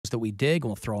that we dig, and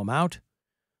we'll throw them out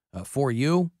for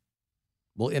you.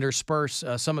 We'll intersperse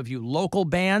some of you local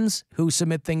bands who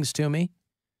submit things to me.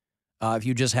 If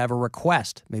you just have a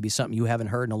request, maybe something you haven't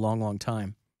heard in a long, long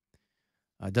time.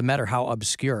 Doesn't matter how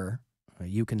obscure,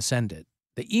 you can send it.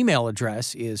 The email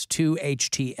address is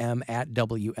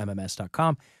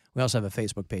 2htm@wmms.com. We also have a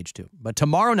Facebook page, too. But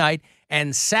tomorrow night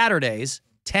and Saturdays,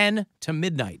 10 to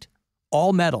midnight,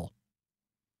 all metal,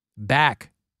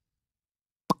 back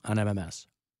on MMS.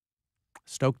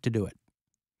 Stoked to do it.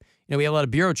 You know, we have a lot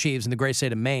of bureau chiefs in the great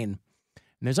state of Maine,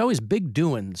 and there's always big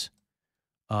doings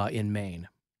in Maine.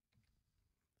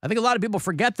 I think a lot of people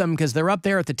forget them because they're up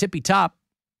there at the tippy top.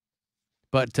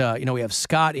 But, you know, we have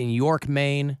Scott in York,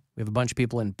 Maine. We have a bunch of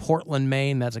people in Portland,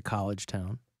 Maine. That's a college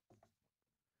town.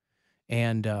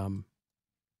 And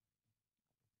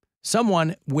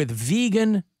someone with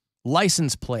vegan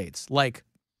license plates, like,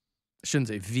 I shouldn't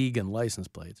say vegan license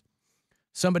plates,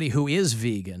 somebody who is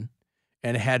vegan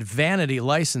and had Vanity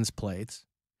license plates,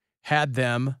 had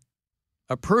them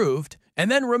approved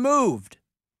and then removed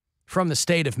from the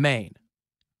state of Maine.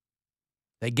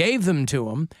 They gave them to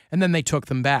him, and then they took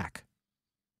them back,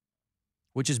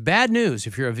 which is bad news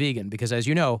if you're a vegan, because as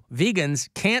you know, vegans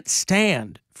can't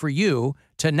stand for you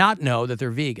to not know that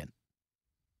they're vegan.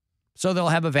 So they'll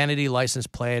have a Vanity license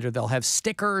plate, or they'll have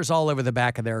stickers all over the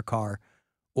back of their car,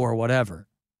 or whatever.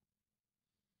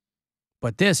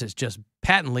 But this is just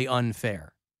patently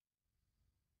unfair.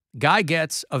 Guy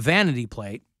gets a Vanity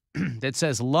plate that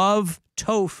says love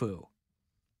tofu.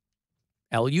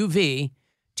 LUVTOFU.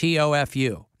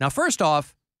 Now, first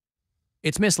off,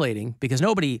 it's misleading because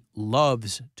nobody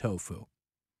loves tofu.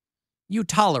 You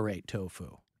tolerate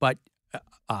tofu, but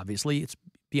obviously it's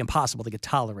be impossible to get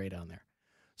tolerate on there.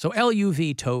 So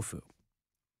LUV tofu.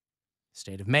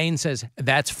 State of Maine says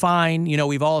that's fine. You know,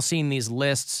 we've all seen these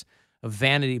lists of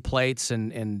Vanity plates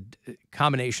and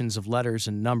combinations of letters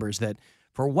and numbers that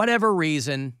for whatever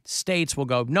reason, states will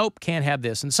go, nope, can't have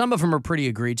this. And some of them are pretty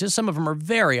egregious. Some of them are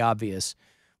very obvious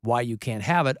why you can't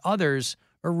have it. Others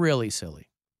are really silly.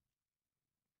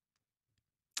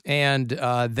 And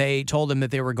they told him that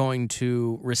they were going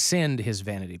to rescind his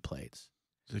Vanity plates.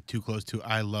 Is it too close to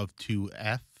I love to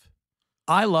F?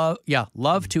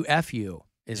 Love to F you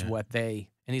is what they,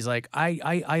 and he's like,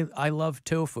 I love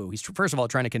tofu. He's first of all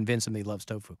trying to convince him that he loves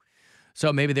tofu.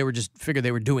 So maybe they were just figured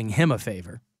they were doing him a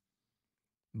favor.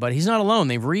 But he's not alone.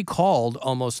 They've recalled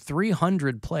almost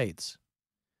 300 plates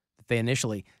that they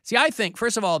initially. See, I think,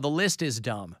 first of all, the list is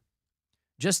dumb.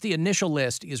 Just the initial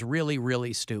list is really,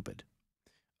 really stupid.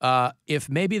 If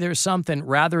maybe there's something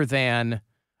rather than,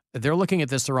 they're looking at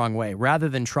this the wrong way, rather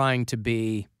than trying to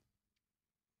be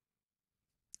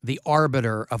the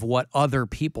arbiter of what other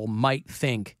people might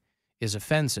think is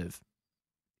offensive.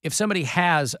 If somebody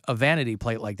has a Vanity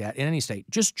plate like that in any state,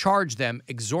 just charge them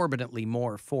exorbitantly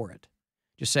more for it.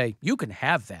 Just say, you can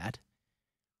have that.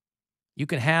 You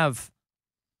can have,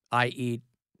 I eat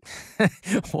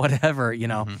whatever, you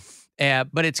know.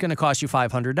 But it's going to cost you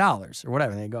 $500 or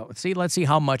whatever. They go, let's see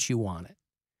how much you want it.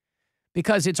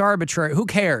 Because it's arbitrary. Who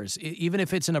cares? Even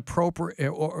if it's an appropriate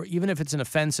or even if it's an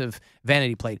offensive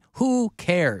Vanity plate, who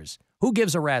cares? Who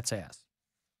gives a rat's ass?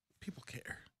 People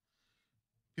care.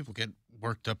 People get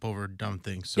worked up over dumb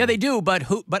things. So. Yeah, they do, but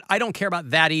I don't care about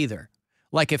that either.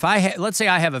 Like if let's say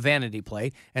I have a Vanity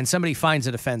plate and somebody finds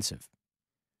it offensive.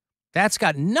 That's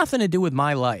got nothing to do with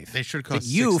my life. They should cost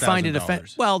you find it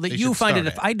offensive. Well, that you find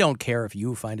it. I don't care if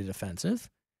you find it offensive.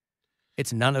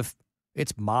 It's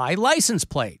my license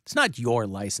plate. It's not your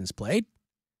license plate.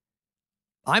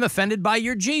 I'm offended by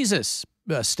your Jesus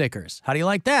stickers. How do you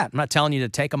like that? I'm not telling you to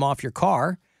take them off your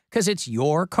car because it's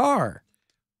your car.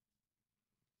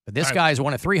 But this guy's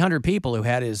one of 300 people who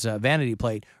had his Vanity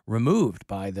plate removed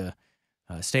by the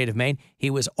state of Maine. He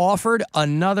was offered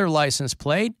another license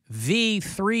plate,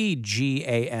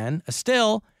 V3GAN.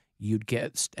 Still,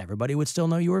 everybody would still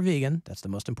know you were vegan. That's the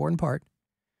most important part.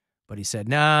 But he said,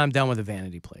 nah, I'm done with the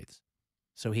Vanity plates.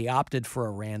 So he opted for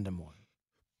a random one.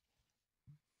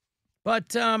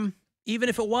 But even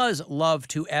if it was love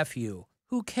to F you,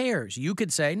 who cares? You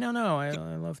could say, no, I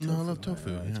love tofu. No, I love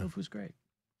tofu. Tofu's great.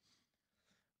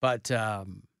 But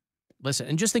listen,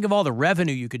 and just think of all the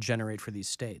revenue you could generate for these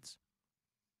states.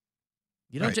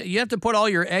 You have to put all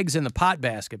your eggs in the pot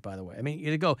basket, by the way. I mean,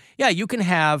 you go, you can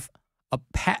have a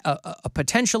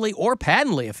potentially or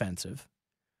patently offensive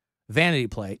Vanity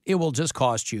plate. It will just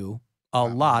cost you a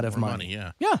lot of money.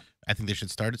 Yeah. Yeah. I think they should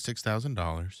start at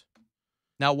 $6,000.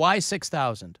 Now, why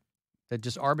 $6,000? That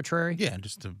just arbitrary? Yeah,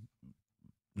 just a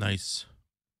nice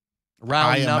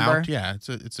round number. Amount. Yeah,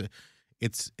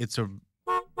 it's a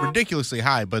ridiculously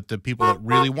high, but the people that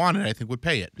really want it, I think, would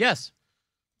pay it. Yes.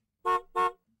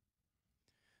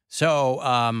 So,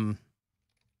 And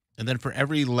then for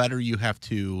every letter you have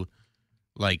to,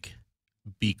 like,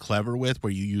 be clever with,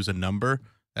 where you use a number,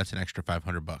 that's an extra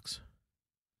 $500.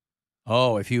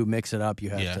 oh, if you mix it up, you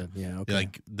have Yeah. to. Yeah, okay.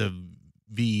 Like the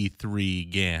V3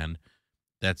 GAN,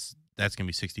 that's gonna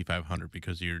be $6,500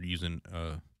 because you're using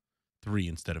 3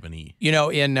 instead of an E. You know,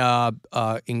 in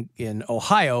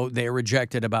Ohio, they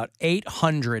rejected about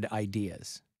 800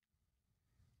 ideas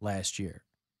last year,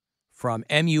 from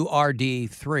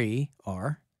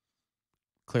MURD3R,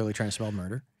 clearly trying to spell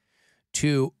murder,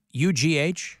 to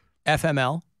UGH,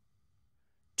 FML,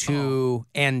 to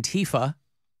Antifa.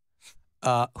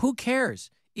 Who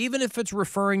cares? Even if it's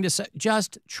referring to,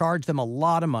 just charge them a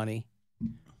lot of money.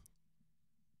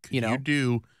 Could you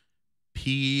do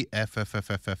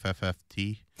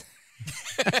PFFFFFFT?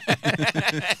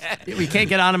 We can't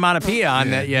get onomatopoeia on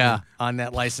that. Yeah, on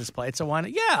that license plate. So why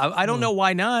not? Yeah, I don't know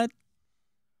why not.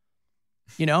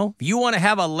 You know, if you want to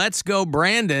have a "Let's Go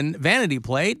Brandon" vanity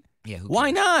plate, Yeah, who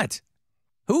why cares? not?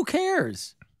 Who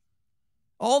cares?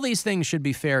 All these things should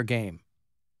be fair game.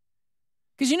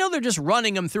 Because, you know, they're just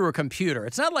running them through a computer.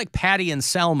 It's not like Patty and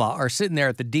Selma are sitting there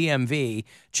at the DMV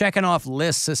checking off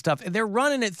lists of stuff. They're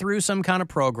running it through some kind of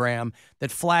program that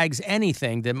flags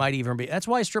anything that might even be. That's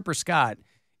why Stripper Scott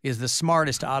is the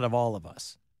smartest out of all of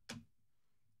us.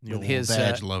 The With his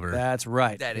badge lover. That's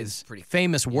right. That his is pretty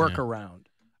famous workaround.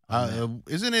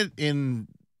 Isn't it in,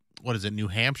 what is it, New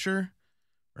Hampshire?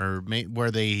 Or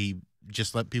where they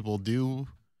just let people do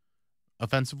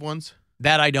offensive ones?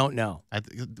 That I don't know.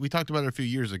 We talked about it a few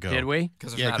years ago. Did we?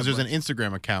 Yeah, because there's an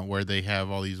Instagram account where they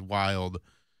have all these wild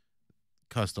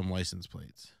custom license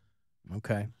plates.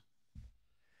 Okay.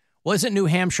 Well, isn't New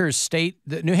Hampshire's state,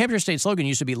 the New Hampshire state slogan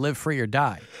used to be "Live Free or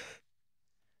Die."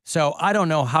 So I don't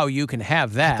know how you can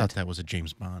have that. I thought that was a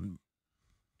James Bond.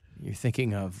 You're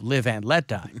thinking of "Live and Let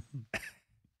Die."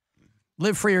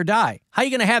 Live free or die. How are you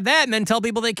going to have that and then tell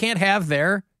people they can't have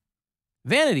their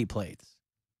vanity plates?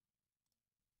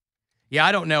 Yeah,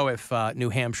 I don't know if New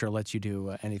Hampshire lets you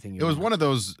do anything you It was want. one of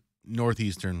those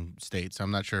northeastern states.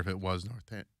 I'm not sure if it was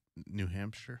New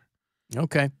Hampshire.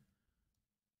 Okay.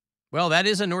 Well, that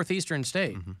is a northeastern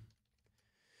state. Mhm.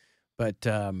 But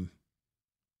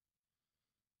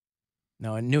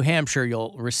no, in New Hampshire,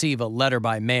 you'll receive a letter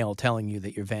by mail telling you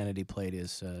that your vanity plate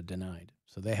is denied.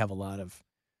 So they have a lot of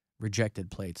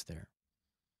rejected plates there.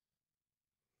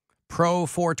 Pro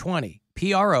 420,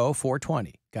 PRO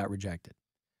 420 got rejected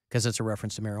because it's a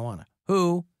reference to marijuana.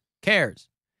 Who cares?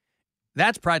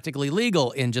 That's practically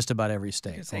legal in just about every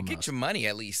state. Say, get your money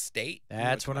at least, state.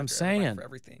 That's what I'm after everybody saying. For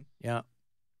everything. Yeah,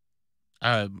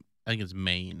 I think it's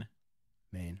Maine.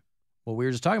 Maine. Well, we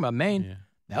were just talking about Maine. Yeah.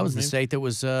 That was the Maine? state that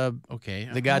was Okay.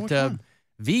 they got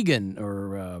vegan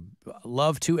or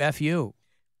love to FU.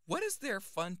 What is there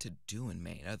fun to do in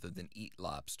Maine other than eat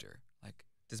lobster? Like,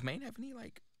 does Maine have any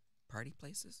like party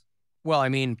places? Well, I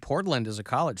mean, Portland is a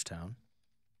college town.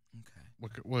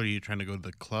 Okay. What are you trying to go to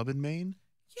the club in Maine?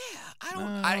 Yeah, I don't.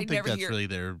 I I don't think never that's hear. really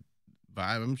their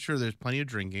vibe. I'm sure there's plenty of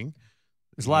drinking.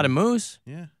 There's a lot of moose.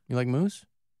 Yeah, You like moose?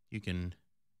 you can.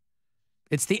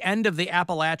 It's the end of the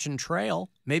Appalachian Trail.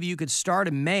 Maybe you could start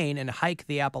in Maine and hike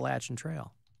the Appalachian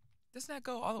Trail. Doesn't that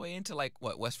go all the way into like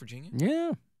what, West Virginia?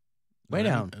 Yeah, way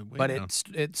down. Way But down.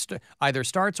 it's either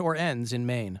starts or ends in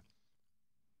Maine.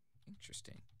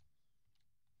 Interesting.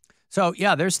 So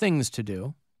yeah, there's things to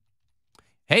do.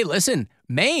 Hey, listen,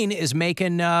 Maine is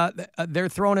making. They're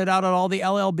throwing it out at all the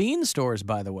LL Bean stores.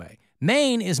 By the way,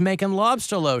 Maine is making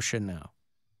lobster lotion now.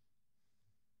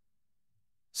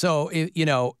 So you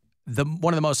know,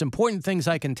 one of the most important things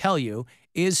I can tell you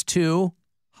is to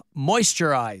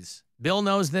moisturize. Bill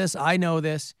knows this. I know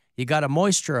this. You got to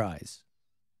moisturize.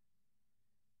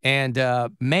 And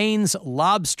Maine's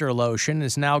lobster lotion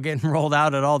is now getting rolled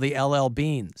out at all the LL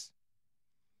Beans.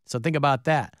 So think about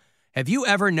that. Have you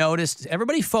ever noticed,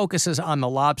 everybody focuses on the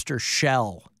lobster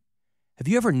shell. Have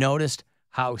you ever noticed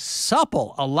how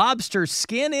supple a lobster's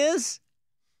skin is?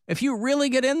 If you really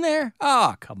get in there,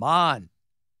 oh, come on.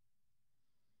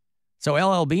 So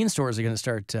LL Bean stores are going to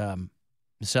start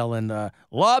selling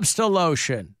lobster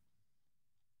lotion.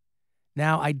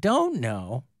 Now, I don't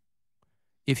know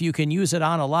if you can use it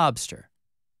on a lobster.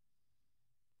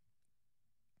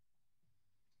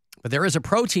 But there is a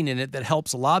protein in it that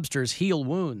helps lobsters heal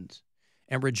wounds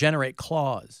and regenerate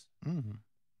claws. Mm-hmm.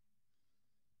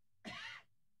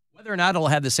 Whether or not it'll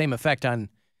have the same effect on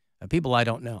people, I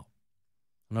don't know.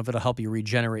 I don't know if it'll help you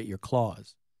regenerate your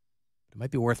claws. It might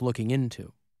be worth looking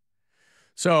into.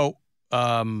 So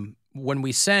when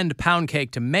we send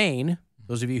Poundcake to Maine,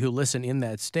 those of you who listen in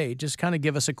that state, just kind of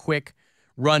give us a quick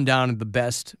rundown of the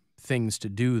best things to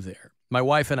do there. My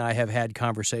wife and I have had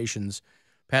conversations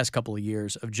past couple of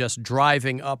years of just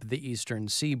driving up the eastern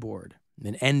seaboard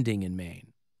and ending in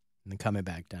Maine and then coming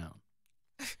back down.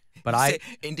 But You say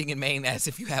ending in Maine as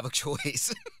if you have a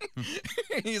choice.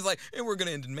 He's like, and we're going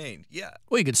to end in Maine. Yeah.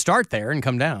 Well, you could start there and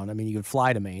come down. I mean, you could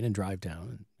fly to Maine and drive down,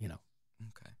 and, you know.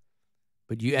 Okay.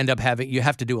 But you end up you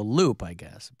have to do a loop, I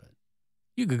guess. But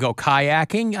you could go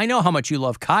kayaking. I know how much you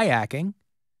love kayaking.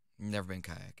 Never been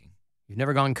kayaking. You've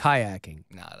never gone kayaking.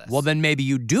 Nah, that's... Well, then maybe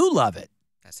you do love it.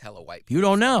 That's hella white people. You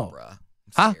don't know. Bruh. I'm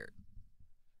Huh? scared.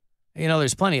 You know,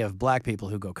 there's plenty of black people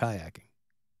who go kayaking.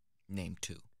 Name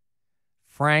 2.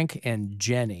 Frank and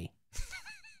Jenny.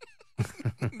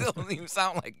 They don't even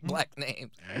sound like black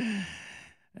names. I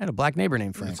had a black neighbor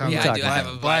named Frank. It sounds Yeah, like I do. I have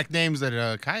a black names that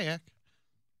kayak.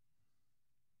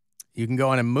 You can go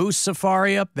on a moose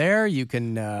safari up there. You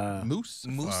can. Moose.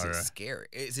 Moose Safari. is scary.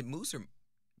 Is it moose or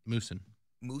Moosin.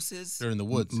 mooses? They're in the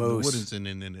woods. Moose. The woods in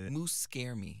it. Moose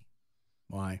scare me.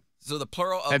 Why? So the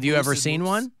plural of Have you moose ever is seen moose.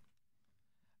 one?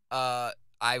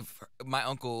 My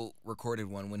uncle recorded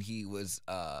one when he was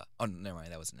oh never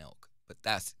mind, that was an elk. But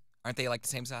aren't they like the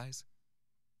same size?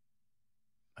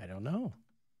 I don't know.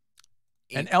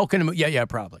 It- An elk and a moose. Yeah,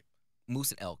 probably.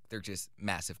 Moose and elk, they're just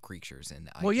massive creatures, and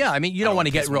Well, yeah. I mean, you don't want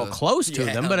to get real close to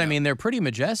them, but I mean, they're pretty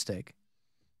majestic.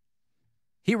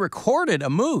 He recorded a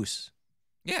moose.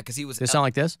 yeah, because he was. Does it sound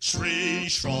like this? Shree,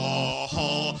 shraw,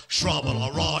 ha,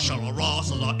 shrubba, raw, shala, raw,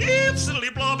 sala, ipsily,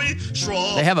 blobby,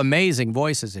 shraw. They have amazing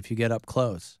voices if you get up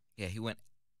close. Yeah, he went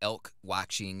elk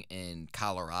watching in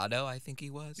Colorado, I think he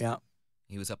was. Yeah.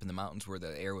 He was up in the mountains where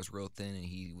the air was real thin, and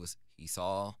he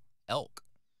saw elk.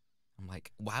 I'm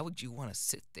like, why would you want to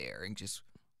sit there and just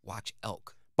watch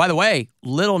elk? By the way,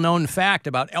 little known fact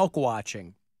about elk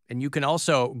watching, and you can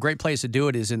also, great place to do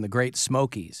it is in the Great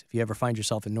Smokies. If you ever find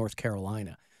yourself in North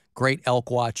Carolina, great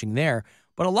elk watching there.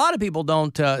 But a lot of people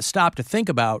don't stop to think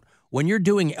about when you're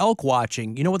doing elk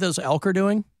watching, you know what those elk are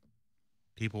doing?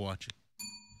 People watching.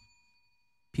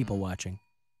 People watching.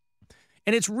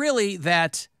 And it's really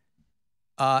that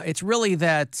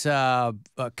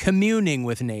communing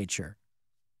with nature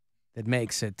that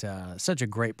makes it such a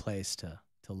great place to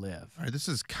live. All right, this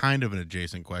is kind of an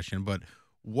adjacent question, but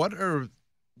why are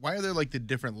there like the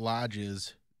different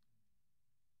lodges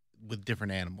with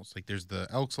different animals? Like there's the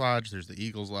Elks Lodge, there's the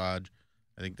Eagles Lodge.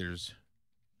 I think there's,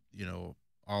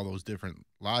 all those different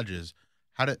lodges.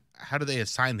 How do they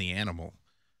assign the animal?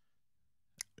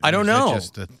 I don't Is that know.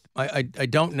 just I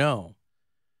don't know.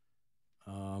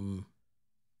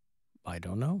 I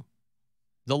don't know.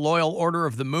 The Loyal Order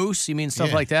of the Moose, you mean stuff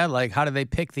Yeah. like that? Like, how do they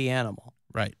pick the animal?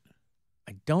 right.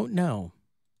 I don't know.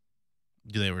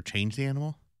 Do they ever change the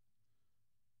animal?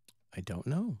 I don't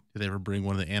know. Do they ever bring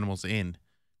one of the animals in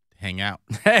to hang out?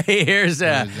 Hey, here's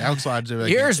The Elks Lodge, they're like,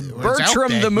 here's "Well, it's elk Bertram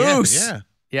day." the Yeah, Moose.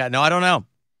 Yeah. no, I don't know.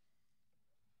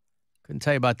 Couldn't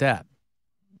tell you about that.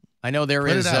 I know there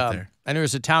Put it is. out there. I know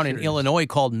there's a town in Curious. Illinois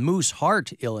called Moose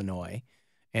Heart, Illinois,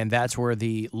 and that's where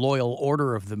the Loyal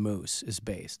Order of the Moose is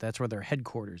based. That's where their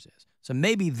headquarters is. So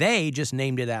maybe they just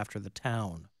named it after the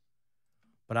town,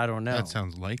 but I don't know. That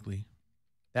sounds likely.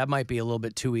 That might be a little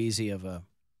bit too easy of an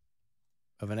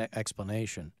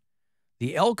explanation.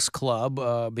 The Elks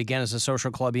Club began as a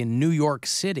social club in New York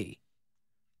City.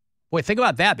 Boy, think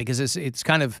about that, because it's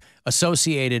kind of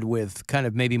associated with kind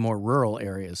of maybe more rural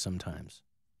areas sometimes.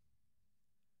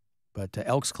 But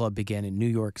Elks Club began in New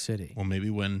York City. Well, maybe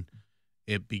when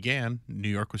it began, New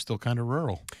York was still kind of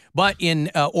rural. But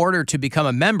in order to become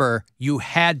a member, you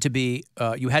had to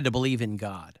believe in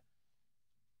God.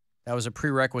 That was a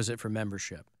prerequisite for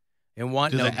membership. And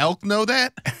Do the elk know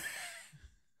that?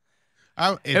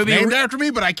 It's named after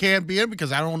me, but I can't be in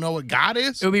because I don't know what God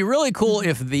is. It would be really cool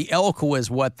if the elk was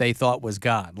what they thought was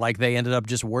God. Like they ended up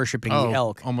just worshiping the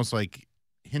elk. Almost like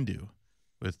Hindu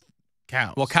with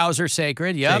cows. Well, cows are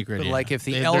sacred, yep. Sacred, but yeah. like if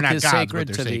the They're elk not is gods, sacred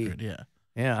but to they're the sacred, yeah.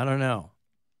 Yeah, I don't know.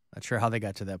 Not sure how they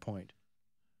got to that point.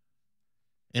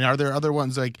 And are there other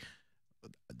ones like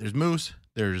there's moose,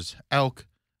 there's elk,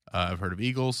 I've heard of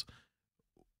eagles.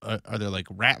 Are there like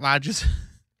rat lodges?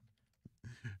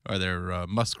 Are there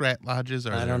muskrat lodges?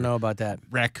 I don't know about that.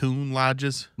 Raccoon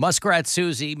lodges? Muskrat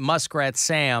Susie, Muskrat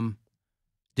Sam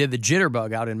did the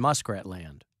jitterbug out in Muskrat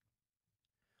Land.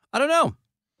 I don't know.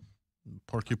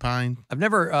 Porcupine? I've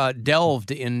never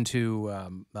delved into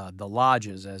the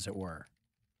lodges, as it were.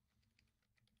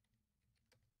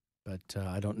 But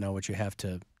I don't know what you have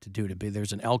to do to be.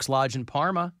 There's an Elks Lodge in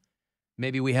Parma.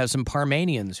 Maybe we have some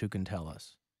Parmanians who can tell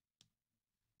us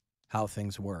how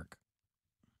things work.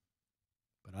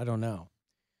 But I don't know.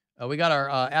 We got our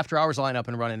after hours line up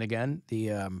and running again.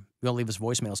 You'll leave us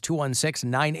voicemails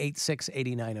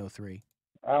 216-986-8903.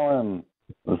 Alan,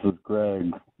 this is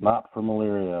Greg, not from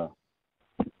Elyria.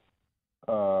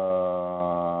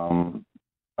 I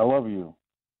love you.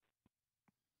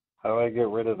 How do I get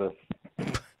rid of this?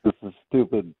 This is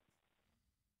stupid.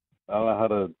 I don't know how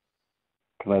to.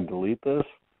 Can I delete this?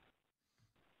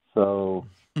 So,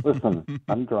 listen,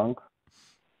 I'm drunk.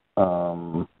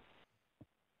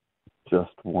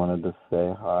 Just wanted to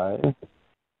say hi.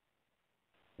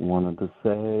 Wanted to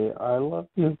say I love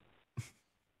you.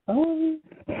 I love you.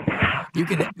 You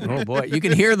can, oh boy, you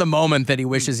can hear the moment that he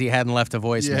wishes he hadn't left a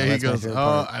voicemail. Yeah, he That's my goes, favorite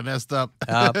 "Oh, part. I messed up."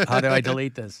 How do I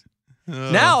delete this?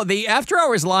 Now, the after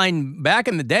hours line back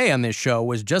in the day on this show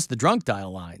was just the drunk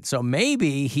dial line. So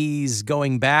maybe he's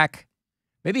going back.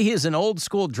 Maybe he is an old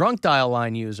school drunk dial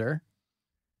line user.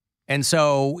 And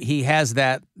so he has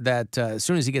that as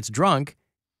soon as he gets drunk,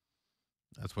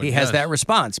 That's what he has that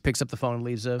response, picks up the phone and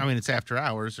leaves a. I mean, it's after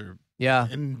hours, or Yeah.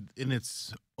 and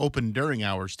it's open during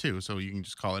hours too, so you can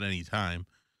just call it any time.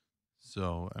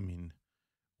 So I mean,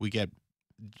 we get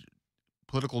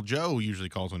Political Joe usually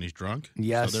calls when he's drunk.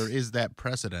 Yes. So there is that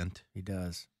precedent. He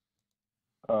does.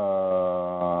 I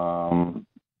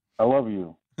love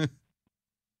you.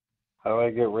 How do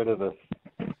I get rid of this?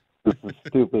 This is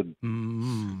stupid.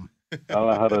 Mm. I don't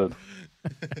know how to.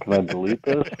 Can I delete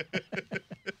this?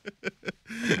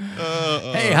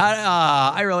 Hey,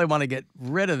 I really want to get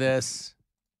rid of this.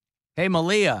 Hey,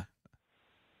 Malia.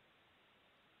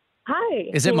 Hi.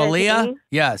 Is it Can you guys hear Malia? me?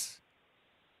 Yes.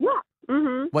 Yeah.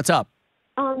 Mm-hmm. What's up?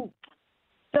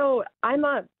 So I'm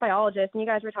a biologist, and you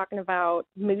guys were talking about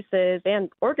mooses and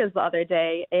orcas the other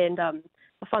day. And a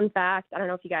fun fact, I don't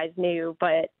know if you guys knew,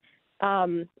 but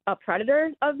a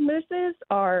predator of mooses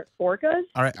are orcas.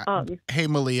 All right. Hey,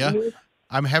 Malia,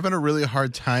 I'm having a really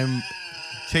hard time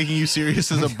taking you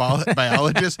serious as a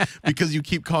biologist because you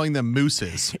keep calling them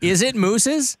mooses. Is it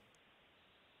mooses?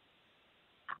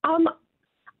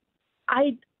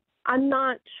 I'm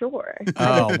not sure.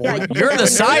 Oh, well, you're the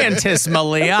scientist,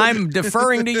 Malia. I'm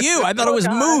deferring to you. I thought it was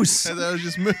moose. I thought it was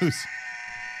just moose.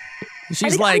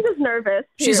 She's like, I'm just nervous.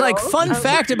 she's like, too. fun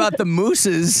fact about the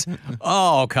mooses.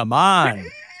 Oh, come on.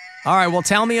 All right, well,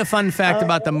 tell me a fun fact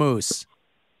about the moose.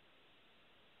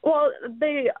 Well,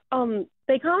 they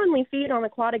commonly feed on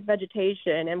aquatic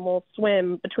vegetation and will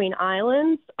swim between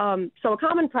islands. So a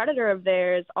common predator of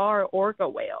theirs are orca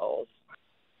whales.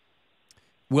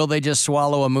 Will they just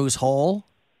swallow a moose whole?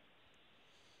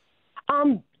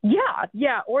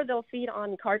 Yeah, or they'll feed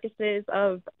on carcasses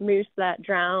of moose that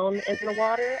drown in the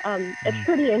water. It's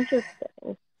pretty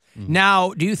interesting.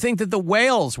 Now, do you think that the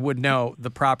whales would know the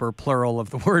proper plural of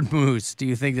the word moose? Do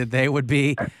you think that they would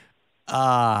be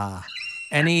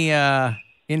any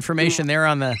information there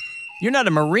on the... You're not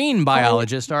a marine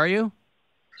biologist, are you?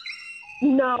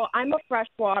 No, I'm a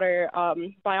freshwater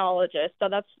biologist, so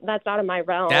that's out of my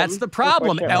realm. That's the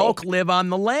problem. unfortunately. Elk live on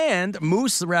the land.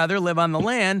 Moose, rather, live on the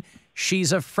land.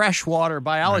 She's a freshwater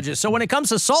biologist. So when it comes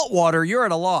to saltwater, you're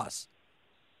at a loss.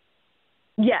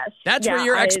 Yes. That's where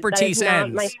your expertise that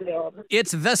is not ends. my field.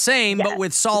 It's the same, but Yes,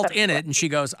 with salt that's in it. correct. And she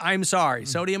goes, I'm sorry.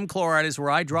 Sodium chloride is where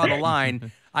I draw the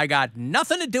line. I got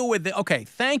nothing to do with it. Okay,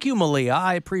 thank you, Malia.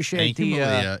 I appreciate Thank you,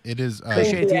 Malia. It is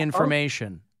appreciate the Yeah.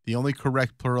 information. the only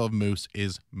correct plural of moose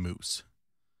is moose.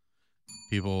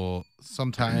 People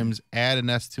sometimes add an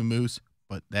S to moose,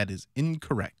 but that is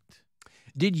incorrect.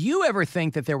 Did you ever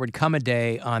think that there would come a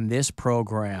day on this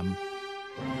program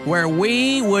where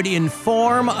we would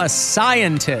inform a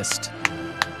scientist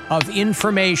of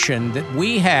information that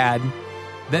we had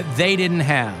that they didn't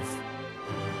have?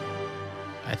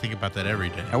 I think about that every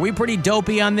day. Are we pretty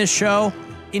dopey on this show?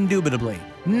 Indubitably.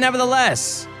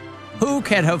 Nevertheless, who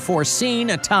could have foreseen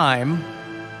a time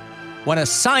when a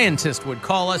scientist would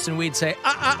call us and we'd say,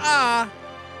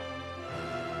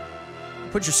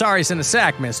 put your sorries in a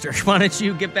sack, mister. Why don't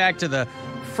you get back to the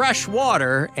fresh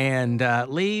water and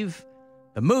leave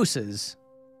the mooses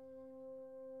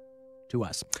to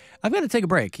us? I've got to take a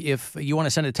break. If you want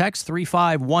to send a text,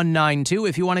 35192.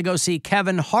 If you want to go see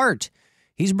Kevin Hart,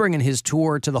 he's bringing his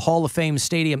tour to the Hall of Fame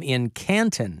Stadium in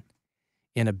Canton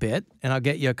in a bit, and I'll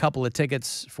get you a couple of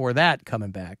tickets for that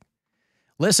coming back.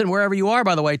 Listen wherever you are,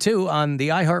 by the way, too, on the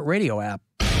iHeartRadio app.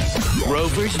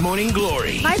 Rover's Morning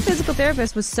Glory. My physical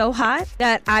therapist was so hot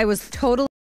that I was totally